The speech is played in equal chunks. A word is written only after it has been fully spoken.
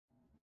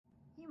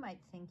might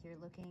think you're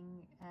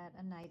looking at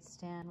a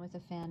nightstand with a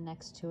fan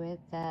next to it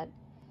that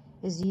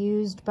is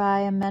used by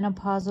a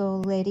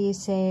menopausal lady,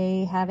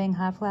 say, having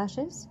hot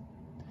flashes.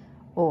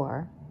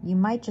 Or you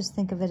might just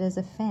think of it as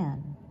a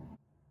fan.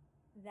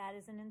 That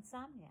is an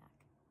insomniac.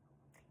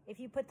 If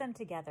you put them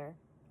together,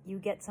 you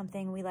get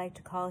something we like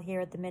to call here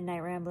at the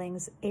Midnight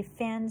Ramblings a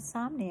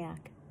fansomniac.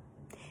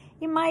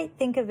 You might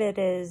think of it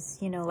as,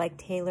 you know, like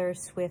Taylor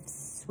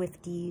Swift's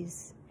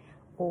Swifties,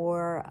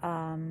 or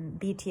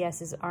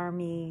BTS's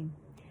Army,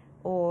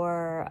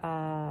 or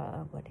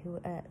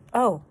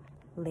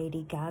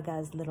Lady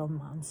Gaga's Little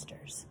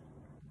Monsters.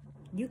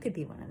 You could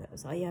be one of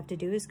those. All you have to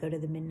do is go to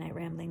the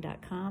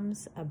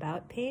midnightrambling.com's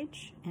About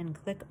page and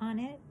click on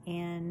it,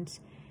 and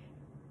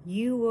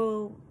you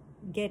will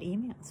get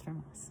emails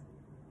from us.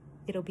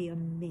 It'll be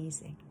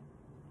amazing.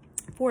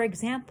 For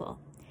example,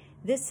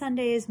 this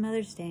Sunday is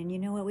Mother's Day, and you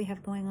know what we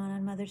have going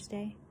on Mother's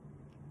Day?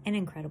 An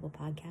incredible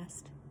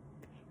podcast.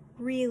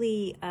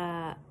 Really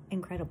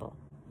incredible.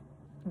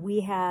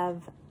 We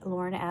have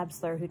Lauren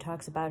Absler, who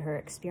talks about her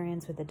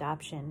experience with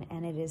adoption,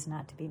 and it is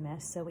not to be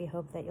missed. So we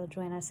hope that you'll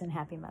join us, and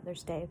happy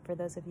Mother's Day for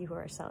those of you who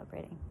are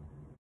celebrating.